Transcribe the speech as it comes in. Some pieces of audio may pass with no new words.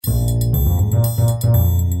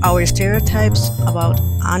Our stereotypes about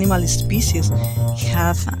animal species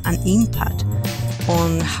have an impact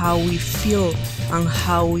on how we feel and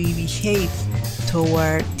how we behave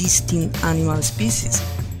toward distinct animal species.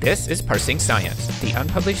 This is Parsing Science, the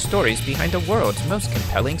unpublished stories behind the world's most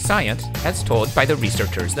compelling science as told by the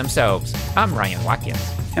researchers themselves. I'm Ryan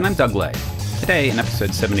Watkins. And I'm Doug Lay. Today, in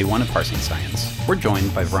episode 71 of Parsing Science, we're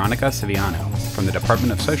joined by Veronica Sevillano from the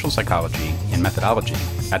Department of Social Psychology and Methodology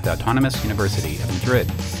at the Autonomous University of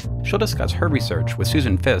Madrid. She'll discuss her research with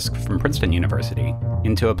Susan Fiske from Princeton University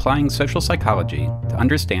into applying social psychology to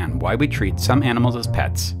understand why we treat some animals as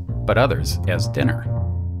pets, but others as dinner.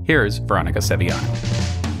 Here's Veronica Sevillano.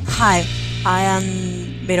 Hi, I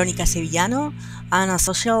am Veronica Sevillano. I'm a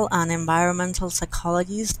social and environmental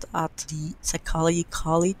psychologist at the Psychology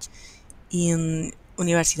College in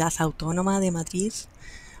Universidad Autónoma de Madrid.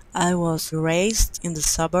 I was raised in the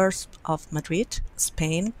suburbs of Madrid,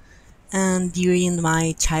 Spain, and during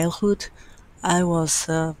my childhood I was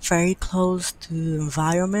very close to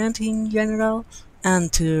environment in general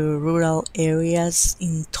and to rural areas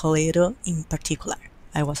in Toledo in particular.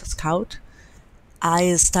 I was a scout.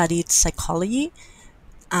 I studied psychology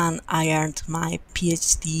and I earned my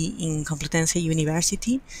PhD in Complutense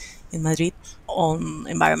University in Madrid on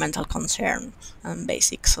environmental concern and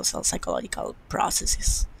basic social psychological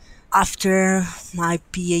processes. After my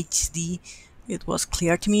PhD, it was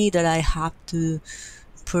clear to me that I had to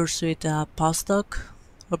pursue a postdoc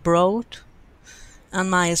abroad, and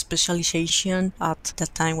my specialization at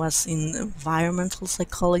that time was in environmental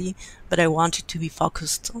psychology, but I wanted to be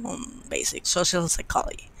focused on basic social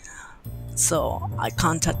psychology. So I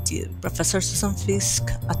contacted Professor Susan Fiske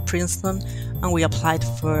at Princeton and we applied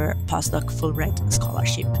for postdoc Fulbright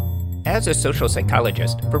scholarship. As a social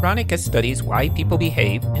psychologist, Veronica studies why people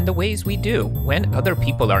behave in the ways we do when other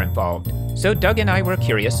people are involved. So Doug and I were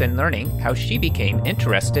curious in learning how she became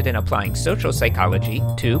interested in applying social psychology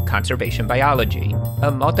to conservation biology,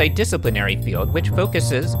 a multidisciplinary field which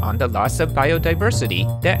focuses on the loss of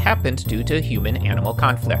biodiversity that happens due to human-animal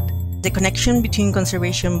conflict. The connection between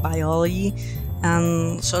conservation biology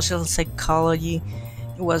and social psychology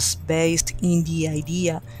was based in the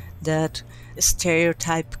idea that a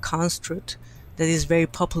stereotype construct that is very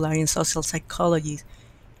popular in social psychology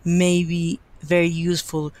may be very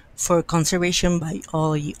useful for conservation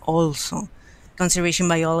biology also. Conservation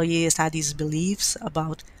biology studies beliefs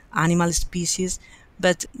about animal species,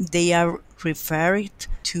 but they are referred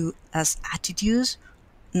to as attitudes,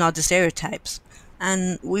 not the stereotypes.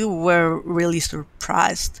 And we were really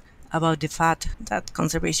surprised about the fact that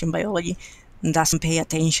conservation biology doesn't pay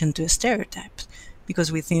attention to stereotypes,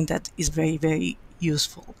 because we think that is very, very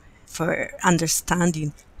useful for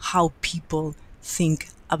understanding how people think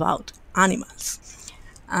about animals.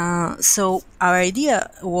 So our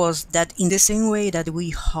idea was that in the same way that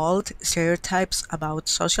we hold stereotypes about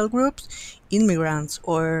social groups, immigrants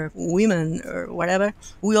or women or whatever,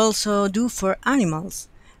 we also do for animals.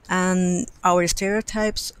 And our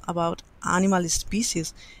stereotypes about animal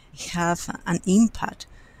species have an impact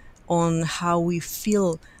on how we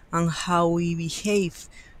feel and how we behave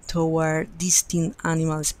toward distinct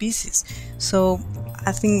animal species. So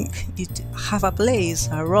I think it have a place,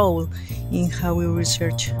 a role in how we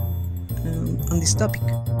research on this topic.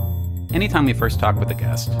 Anytime we first talk with a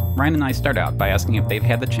guest, Ryan and I start out by asking if they've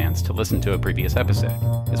had the chance to listen to a previous episode,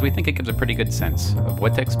 as we think it gives a pretty good sense of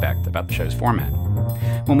what to expect about the show's format.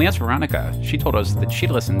 When we asked Veronica, she told us that she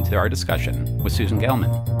listened to our discussion with Susan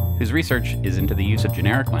Gelman, whose research is into the use of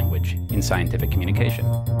generic language in scientific communication.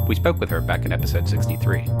 We spoke with her back in episode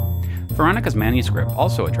 63. Veronica's manuscript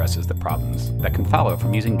also addresses the problems that can follow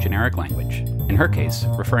from using generic language, in her case,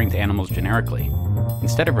 referring to animals generically,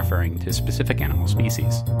 instead of referring to specific animal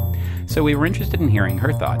species. So we were interested in hearing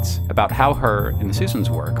her thoughts about how her and Susan's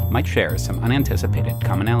work might share some unanticipated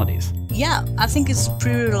commonalities. Yeah, I think it's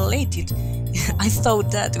pretty related. I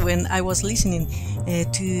thought that when I was listening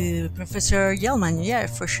to Professor Gelman, yeah,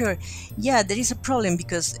 for sure. Yeah, there is a problem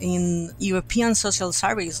because in European social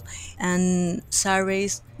surveys and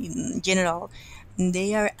surveys in general,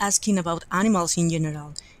 they are asking about animals in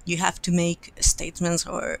general. You have to make statements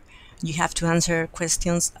or you have to answer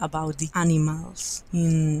questions about the animals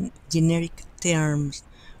in generic terms.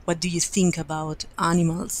 What do you think about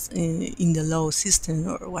animals in the law system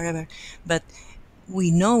or whatever? But we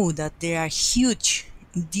know that there are huge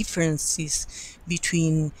differences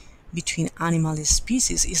between animal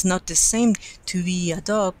species. It's not the same to be a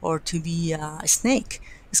dog or to be a snake.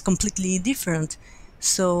 It's completely different.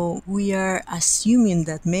 So we are assuming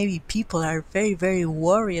that maybe people are very, very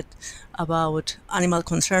worried about animal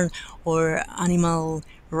concern or animal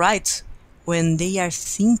rights when they are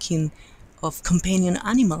thinking of companion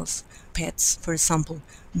animals, pets, for example.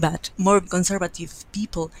 But more conservative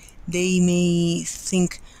people, they may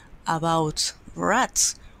think about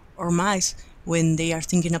rats or mice when they are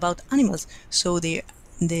thinking about animals. So the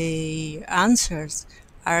answers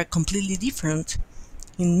are completely different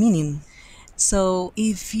in meaning. So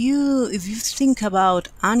if you think about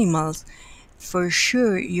animals, for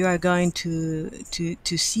sure you are going to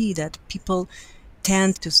see that people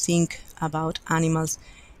tend to think about animals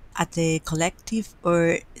at the collective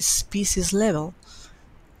or species level,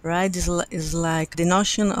 right? It's like the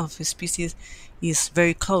notion of a species is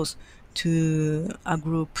very close to a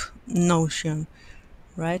group notion,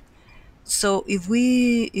 right? So if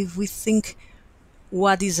we think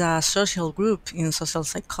what is a social group in social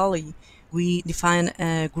psychology, we define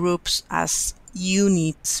groups as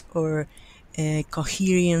units or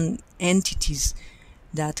coherent entities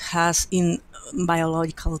that has, in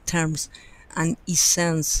biological terms, an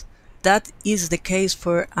essence. That is the case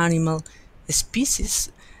for animal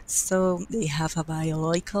species. So they have a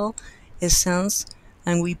biological essence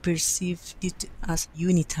and we perceive it as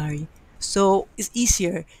unitary. So it's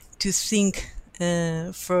easier to think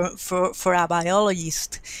for a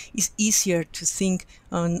biologist, it's easier to think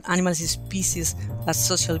on animal species as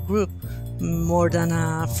social group more than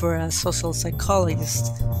for a social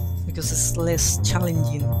psychologist, because it's less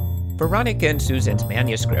challenging. Veronica and Susan's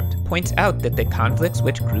manuscript points out that the conflicts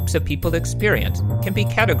which groups of people experience can be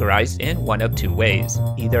categorized in one of two ways,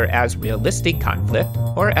 either as realistic conflict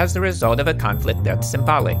or as the result of a conflict that's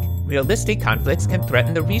symbolic. Realistic conflicts can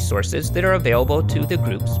threaten the resources that are available to the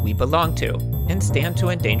groups we belong to and stand to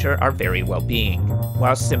endanger our very well-being,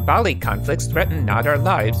 while symbolic conflicts threaten not our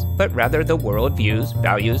lives, but rather the worldviews,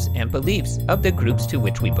 values, and beliefs of the groups to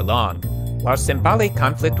which we belong. While symbolic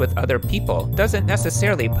conflict with other people doesn't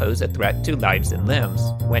necessarily pose a threat to lives and limbs,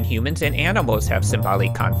 when humans and animals have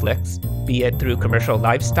symbolic conflicts, be it through commercial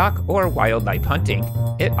livestock or wildlife hunting,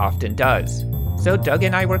 it often does. So Doug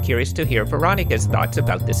and I were curious to hear Veronica's thoughts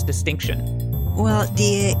about this distinction. Well,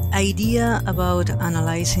 the idea about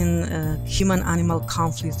analyzing human-animal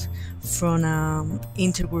conflict from an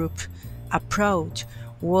intergroup approach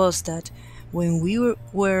was that when we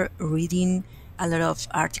were reading a lot of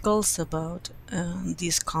articles about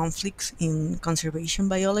these conflicts in conservation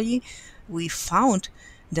biology, we found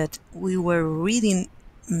that we were reading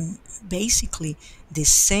basically the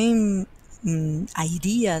same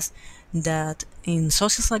ideas that in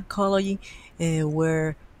social psychology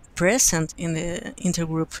were present in the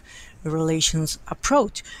intergroup relations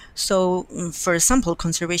approach. So, for example,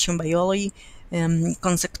 conservation biology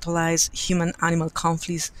conceptualized human-animal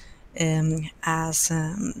conflicts as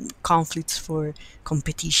conflicts for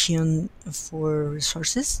competition for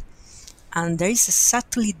resources, and there is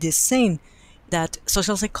exactly the same that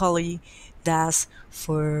social psychology does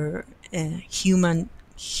for human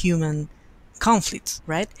conflicts,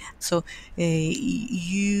 right? So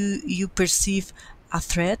you perceive a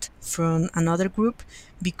threat from another group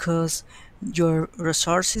because your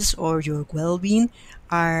resources or your well-being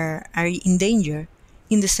are in danger,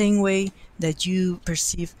 in the same way that you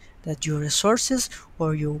perceive that your resources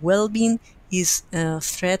or your well-being is a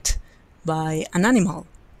threat by an animal.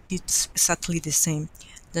 It's exactly the same.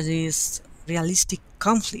 That is realistic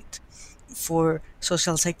conflict for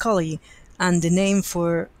social psychology, and the name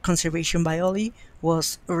for conservation biology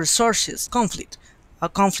was resources conflict, a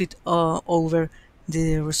conflict over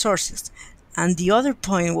the resources. And the other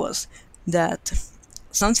point was that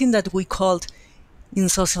something that we called in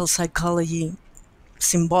social psychology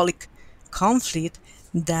symbolic conflict,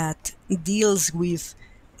 that deals with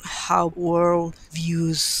how world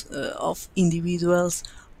views of individuals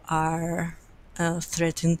are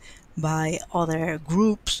threatened by other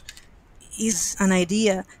groups, is an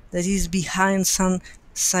idea that is behind some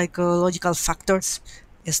psychological factors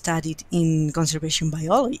studied in conservation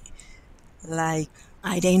biology, like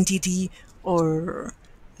identity or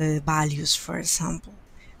values, for example.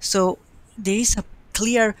 So there is a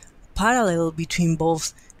clear parallel between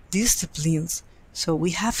both disciplines. So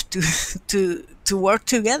we have to work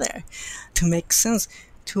together to make sense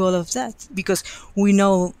to all of that, because we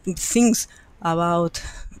know things about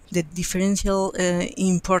the differential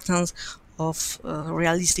importance of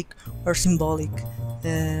realistic or symbolic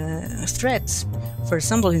threats. For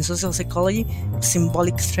example, in social psychology,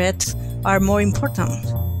 symbolic threats are more important.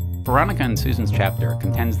 Veronica and Susan's chapter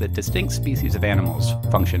contends that distinct species of animals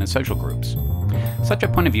function as social groups. Such a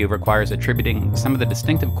point of view requires attributing some of the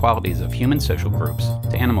distinctive qualities of human social groups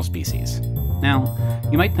to animal species. Now,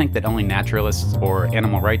 you might think that only naturalists or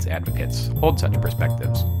animal rights advocates hold such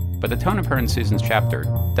perspectives, but the tone of her and Susan's chapter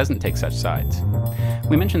doesn't take such sides.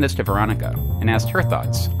 We mentioned this to Veronica and asked her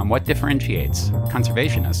thoughts on what differentiates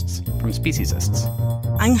conservationists from speciesists.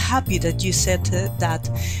 I'm happy that you said that,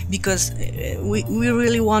 because we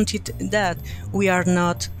really wanted that. We are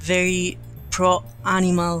not very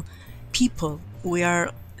pro-animal people. We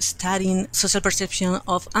are studying social perception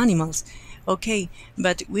of animals. Okay,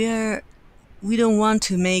 but we don't want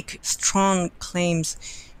to make strong claims,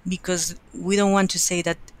 because we don't want to say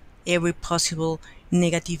that every possible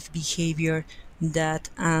negative behavior that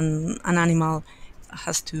an animal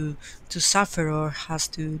has to suffer or has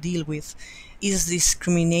to deal with is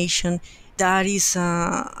discrimination. That is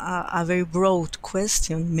a very broad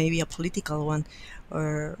question, maybe a political one,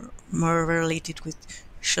 or more related with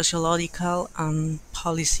sociological and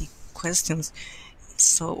policy questions.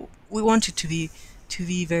 So we wanted to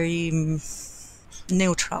be very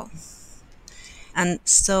neutral. And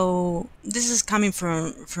so this is coming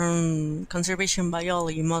from conservation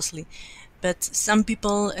biology mostly, but some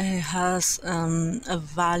people has a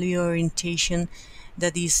value orientation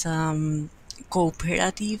that is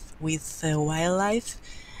cooperative with wildlife,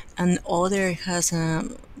 and other has a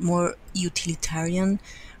more utilitarian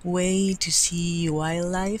way to see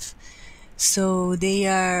wildlife. So they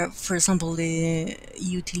are, for example, the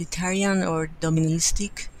utilitarian or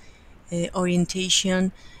dominalistic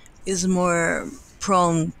orientation is more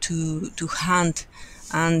prone to hunt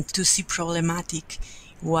and to see problematic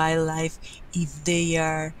wildlife if they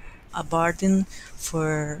are a burden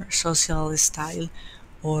for social style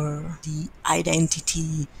or the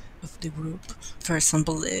identity of the group. For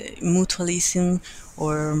example, mutualism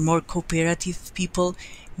or more cooperative people,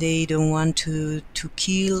 they don't want to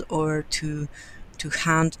kill or to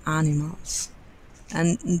hunt animals,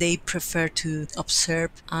 and they prefer to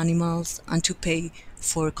observe animals and to pay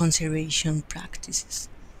for conservation practices,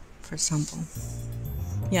 for example.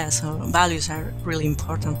 Yeah, so values are really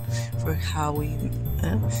important for how we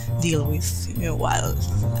deal with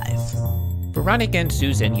wildlife. Veronica and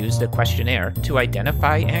Susan used the questionnaire to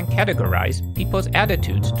identify and categorize people's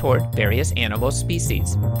attitudes toward various animal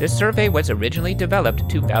species. This survey was originally developed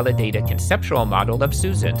to validate a conceptual model of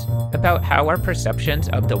Susan's about how our perceptions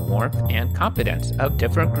of the warmth and competence of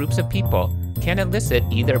different groups of people can elicit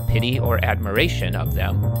either pity or admiration of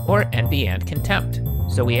them, or envy and contempt.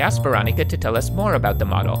 So we asked Veronica to tell us more about the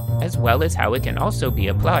model, as well as how it can also be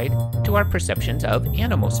applied to our perceptions of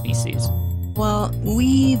animal species. Well,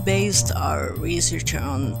 we based our research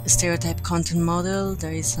on stereotype content model.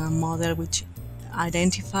 There is a model which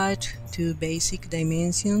identified two basic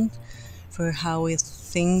dimensions for how we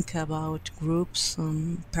think about groups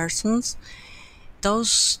and persons.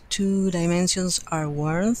 Those two dimensions are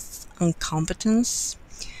warmth and competence.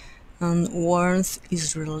 And warmth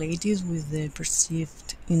is related with the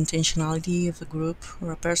perceived intentionality of a group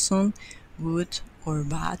or a person, good or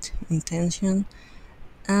bad intention.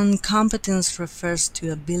 And competence refers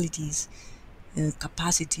to abilities,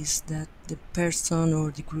 capacities that the person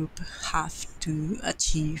or the group have to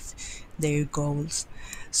achieve their goals.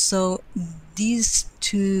 So these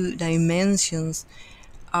two dimensions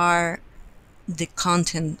are the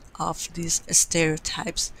content of these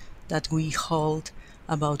stereotypes that we hold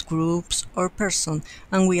about groups or person,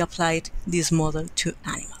 and we applied this model to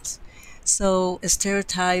animals. So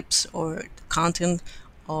stereotypes or content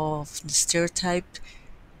of the stereotype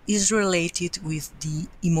is related with the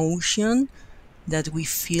emotion that we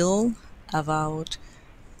feel about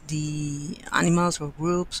the animals or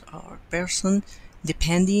groups or person,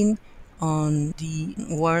 depending on the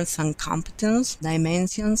worth and competence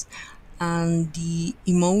dimensions, and the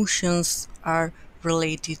emotions are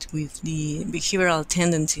related with the behavioral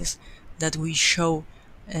tendencies that we show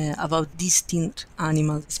about distinct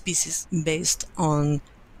animal species based on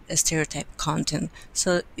stereotype content.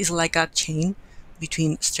 So it's like a chain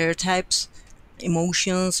between stereotypes,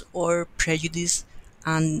 emotions or prejudice,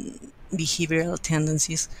 and behavioral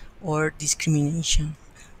tendencies or discrimination.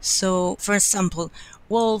 So, for example,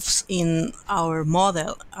 wolves in our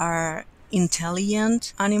model are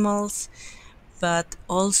intelligent animals, but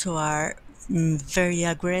also are very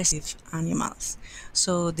aggressive animals.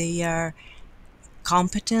 So they are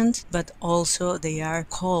competent, but also they are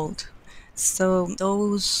cold. So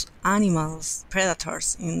those animals,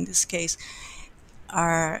 predators in this case,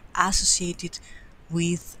 are associated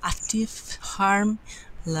with active harm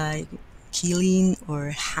like killing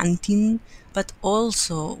or hunting, but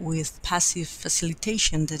also with passive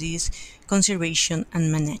facilitation, that is conservation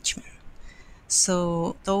and management.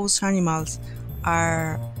 So those animals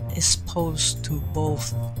are exposed to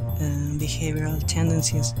both behavioral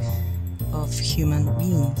tendencies of human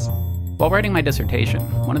beings. While writing my dissertation,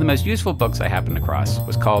 one of the most useful books I happened across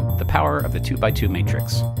was called The Power of the 2x2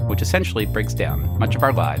 Matrix, which essentially breaks down much of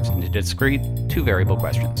our lives into discrete, two-variable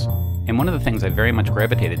questions. And one of the things I very much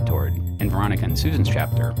gravitated toward in Veronica and Susan's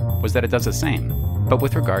chapter was that it does the same, but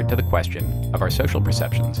with regard to the question of our social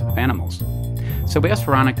perceptions of animals. So we asked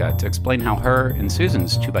Veronica to explain how her and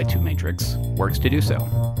Susan's 2x2 matrix works to do so.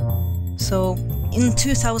 So in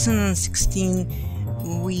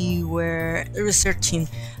 2016, we were researching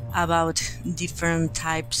about different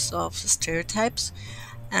types of stereotypes,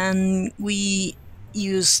 and we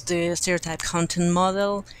used the stereotype content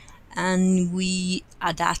model, and we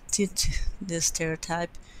adapted the stereotype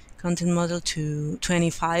content model to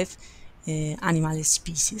 25 animal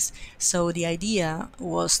species. So the idea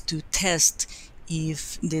was to test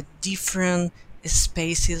if the different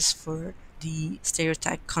spaces for the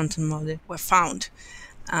stereotype content model were found.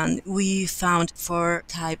 And we found 4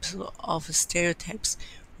 types of stereotypes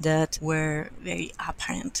that were very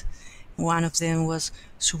apparent. One of them was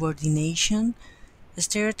subordination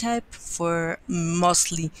stereotype for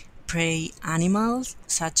mostly prey animals,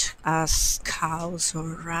 such as cows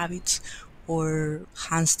or rabbits or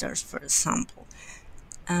hamsters, for example.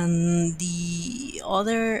 And the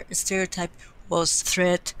other stereotype was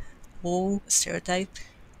threat or stereotype,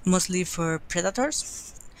 mostly for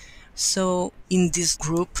predators. So in this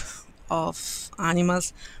group of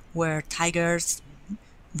animals were tigers,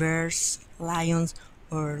 bears, lions,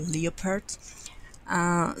 or leopards.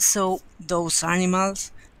 So those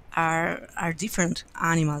animals are different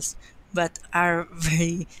animals, but are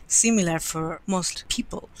very similar for most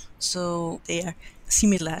people. So they are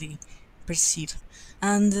similarly perceived.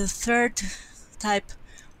 And the third type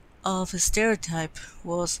of stereotype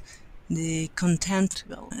was the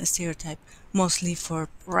contemptible stereotype, mostly for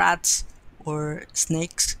rats or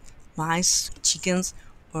snakes, mice, chickens,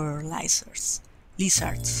 or lizards. And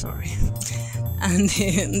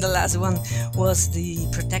the last one was the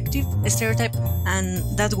protective stereotype, and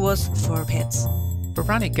that was for pets.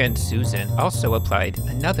 Veronica and Susan also applied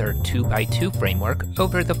another 2x2 framework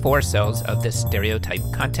over the 4 cells of the stereotype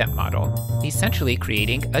content model, essentially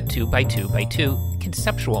creating a 2x2x2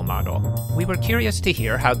 conceptual model. We were curious to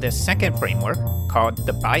hear how this second framework, called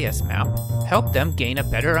the bias map, helped them gain a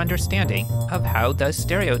better understanding of how the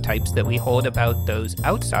stereotypes that we hold about those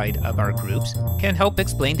outside of our groups can help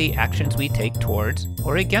explain the actions we take towards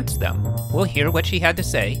or against them. We'll hear what she had to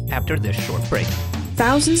say after this short break.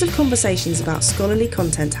 Thousands of conversations about scholarly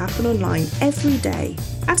content happen online every day.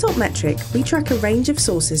 At Altmetric, we track a range of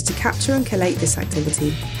sources to capture and collate this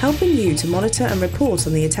activity, helping you to monitor and report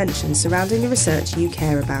on the attention surrounding the research you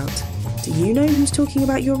care about. Do you know who's talking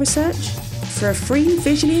about your research? For a free,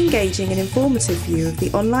 visually engaging and informative view of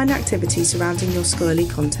the online activity surrounding your scholarly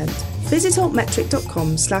content, visit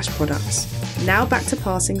altmetric.com/products. Now back to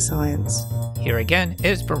Parsing Science. Here again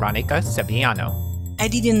is Veronica Sevillano. I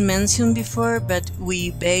didn't mention before, but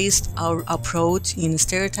we based our approach in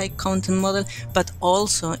stereotype content model, but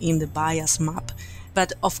also in the bias map.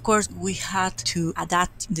 But of course, we had to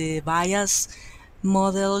adapt the bias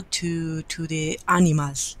model to the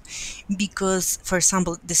animals, because, for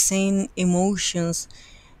example, the same emotions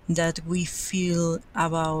that we feel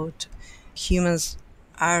about humans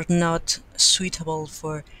are not suitable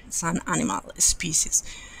for some animal species.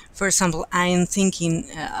 For example, I'm thinking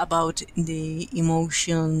about the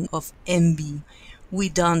emotion of envy. We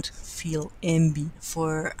don't feel envy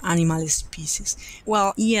for animal species.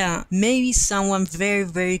 Well, yeah, maybe someone very,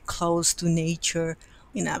 very close to nature,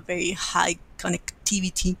 in a very high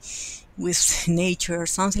connectivity with nature or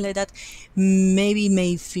something like that, maybe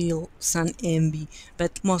may feel some envy,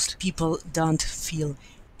 but most people don't feel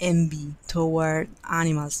envy toward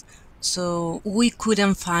animals. So we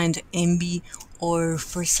couldn't find envy, or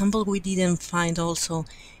for example, we didn't find also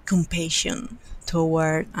compassion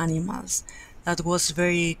toward animals. That was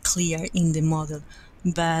very clear in the model.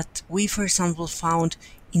 But we, for example, found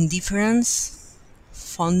indifference,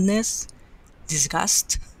 fondness,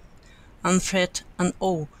 disgust, and threat and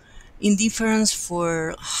awe. Indifference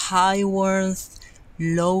for high worth,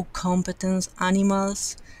 low competence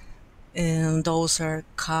animals, and those are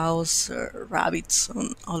cows, rabbits,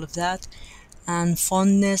 and all of that. And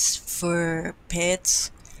fondness for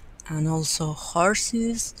pets, and also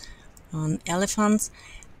horses and elephants.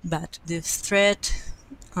 But the threat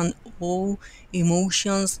and awe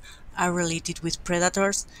emotions are related with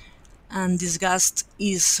predators, and disgust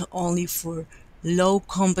is only for low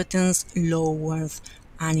competence, low worth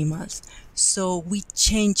animals. So we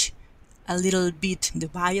change a little bit the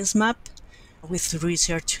bias map with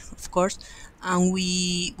research, of course, and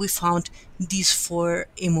we found these 4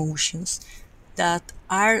 emotions. that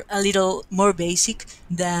are a little more basic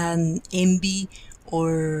than envy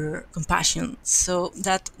or compassion. So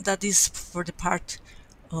that is for the part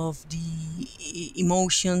of the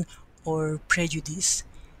emotion or prejudice.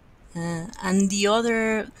 And the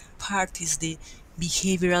other part is the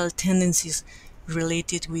behavioral tendencies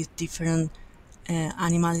related with different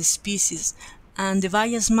animal species. And the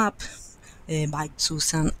bias map by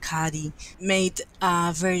Susan Cady made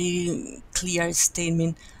a very clear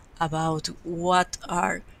statement about what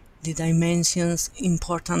are the dimensions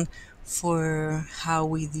important for how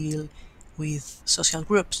we deal with social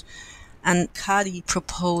groups. And Cady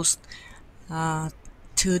proposed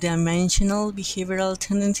two-dimensional behavioral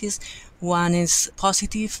tendencies. One is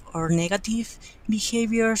positive or negative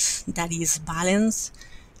behaviors, that is balance,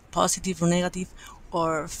 positive or negative,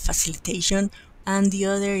 or facilitation, and the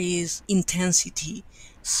other is intensity.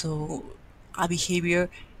 So a behavior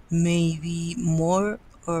may be more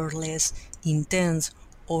or less intense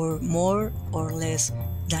or more or less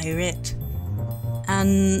direct.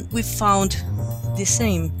 And we found the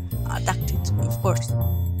same adapted, of course.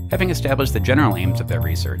 Having established the general aims of their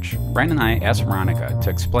research, Brian and I asked Veronica to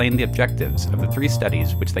explain the objectives of the 3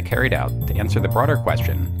 studies which they carried out to answer the broader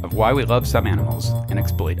question of why we love some animals and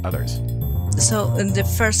exploit others. So the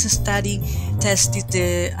first study tested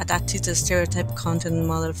the adapted stereotype content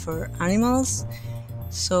model for animals.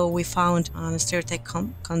 So we found a stereotype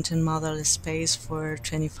content model space for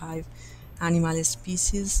 25 animal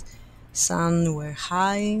species. Some were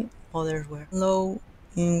high, others were low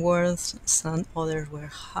in worth, some others were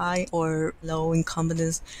high or low in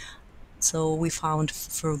competence. So we found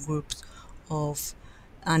 4 groups of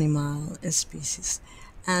animal species.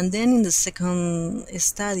 And then in the second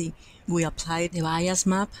study, we applied the bias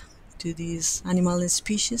map to these animal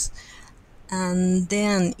species. And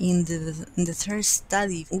then in the third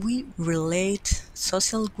study, we relate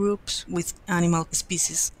social groups with animal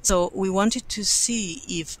species. So we wanted to see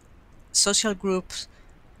if social groups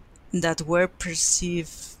that were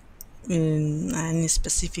perceived in a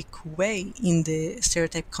specific way in the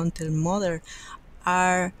stereotype content model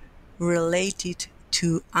are related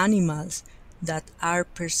to animals that are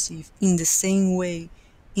perceived in the same way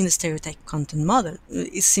in the stereotype content model.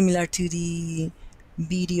 It's similar to the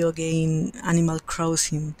video game Animal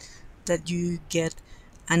Crossing, that you get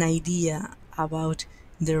an idea about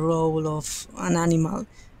the role of an animal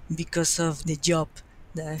because of the job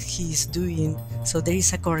that he's doing. So there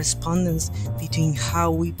is a correspondence between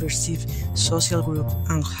how we perceive social groups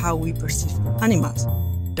and how we perceive animals.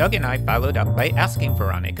 Doug and I followed up by asking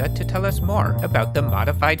Veronica to tell us more about the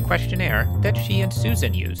modified questionnaire that she and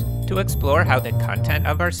Susan used to explore how the content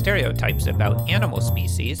of our stereotypes about animal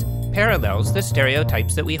species parallels the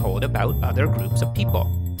stereotypes that we hold about other groups of people.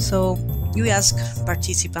 So you ask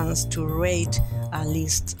participants to rate a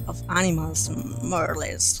list of animals, more or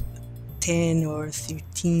less 10 or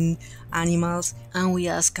 13 animals, and we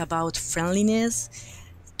ask about friendliness.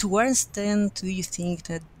 To what extent do you think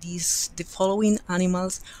that the following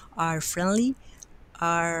animals are friendly,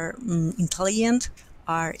 are intelligent,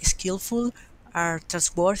 are skillful, are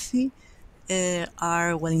trustworthy,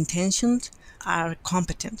 are well-intentioned, are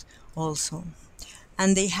competent also?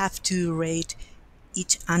 And they have to rate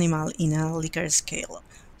each animal in a Likert scale.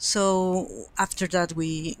 So after that,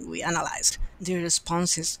 we analyzed the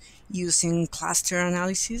responses using cluster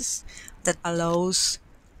analysis that allows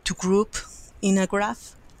to group in a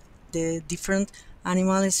graph the different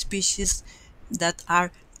animal species that are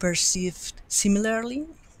perceived similarly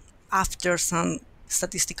after some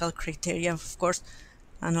statistical criteria, of course,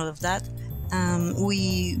 and all of that.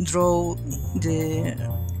 We draw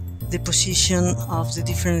the position of the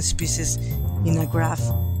different species in a graph.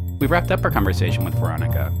 We wrapped up our conversation with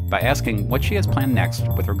Veronica by asking what she has planned next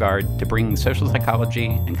with regard to bringing social psychology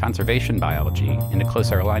and conservation biology into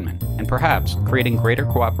closer alignment, and perhaps creating greater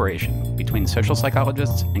cooperation between social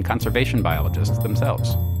psychologists and conservation biologists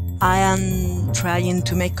themselves. I am trying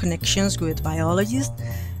to make connections with biologists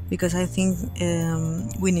because I think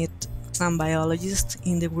we need some biologists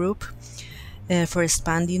in the group for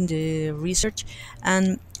expanding the research,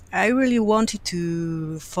 and I really wanted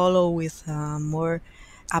to follow with more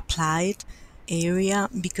applied area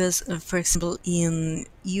because, for example, in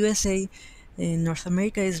USA, in North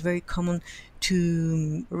America, it's very common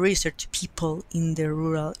to research people in the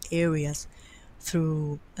rural areas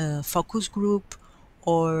through a focus group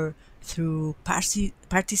or through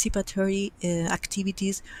participatory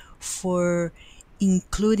activities for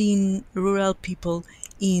including rural people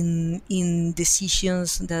in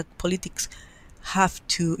decisions that politics have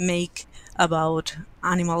to make about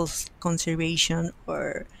animals conservation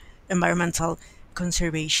or environmental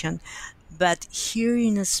conservation. But here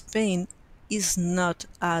in Spain, is not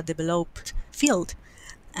a developed field.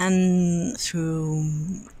 And through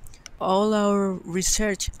all our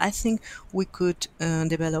research, I think we could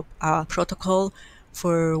develop a protocol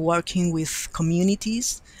for working with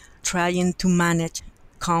communities, trying to manage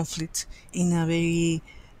conflict in a very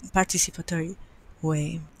participatory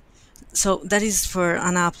way. So that is for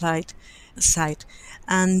an applied side.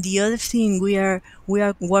 And the other thing we are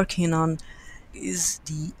working on is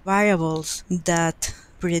the variables that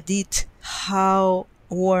predict how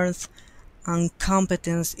worth and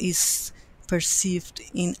competence is perceived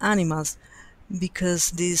in animals,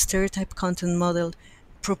 because the stereotype content model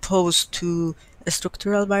proposed two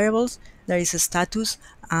structural variables. There is a status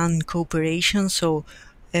and cooperation, so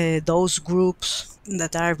those groups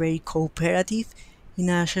that are very cooperative in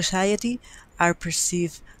a society are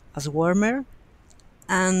perceived as warmer,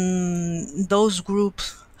 and those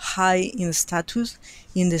groups high in status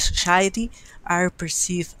in the society are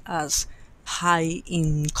perceived as high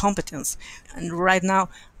in competence. And right now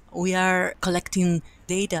we are collecting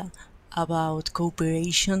data about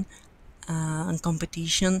cooperation and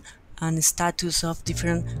competition and status of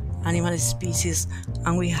different animal species,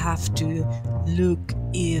 and we have to look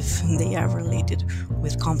if they are related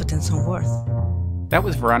with competence and worth. That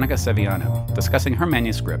was Veronica Sevillano discussing her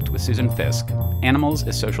manuscript with Susan Fiske, Animals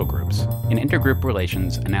as Social Groups, an intergroup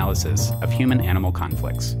relations analysis of human-animal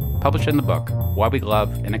conflicts, published in the book Why We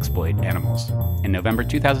Love and Exploit Animals, in November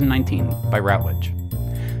 2019 by Routledge.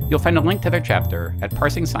 You'll find a link to their chapter at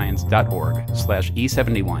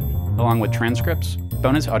parsingscience.org/E71, along with transcripts,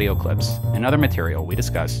 bonus audio clips, and other material we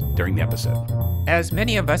discussed during the episode. As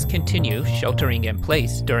many of us continue sheltering in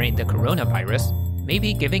place during the coronavirus,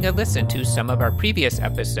 maybe giving a listen to some of our previous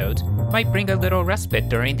episodes might bring a little respite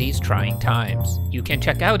during these trying times. You can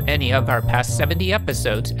check out any of our past 70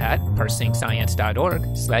 episodes at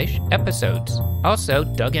parsingscience.org/episodes. Also,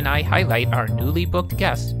 Doug and I highlight our newly booked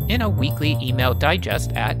guests in a weekly email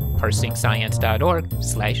digest at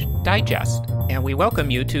parsingscience.org/digest. And we welcome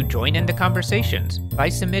you to join in the conversations by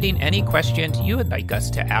submitting any questions you would like us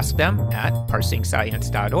to ask them at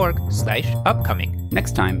parsingscience.org/upcoming.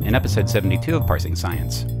 Next time, in episode 72 of Parsing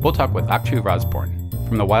Science, we'll talk with Akchu Rosborn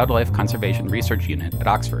from the Wildlife Conservation Research Unit at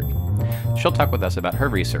Oxford. She'll talk with us about her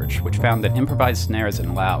research, which found that improvised snares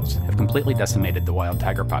in Laos have completely decimated the wild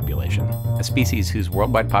tiger population, a species whose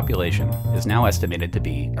worldwide population is now estimated to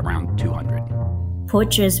be around 200.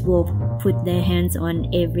 Poachers will put their hands on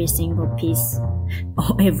every single piece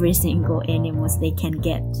or every single animals they can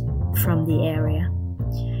get from the area.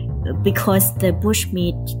 Because the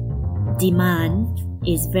bushmeat demand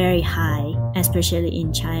is very high, especially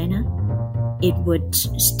in China, it would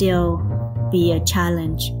still be a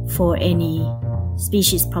challenge for any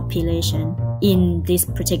species population in this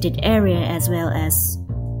protected area as well as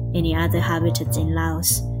any other habitats in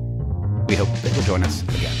Laos. We hope that you'll join us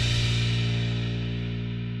again.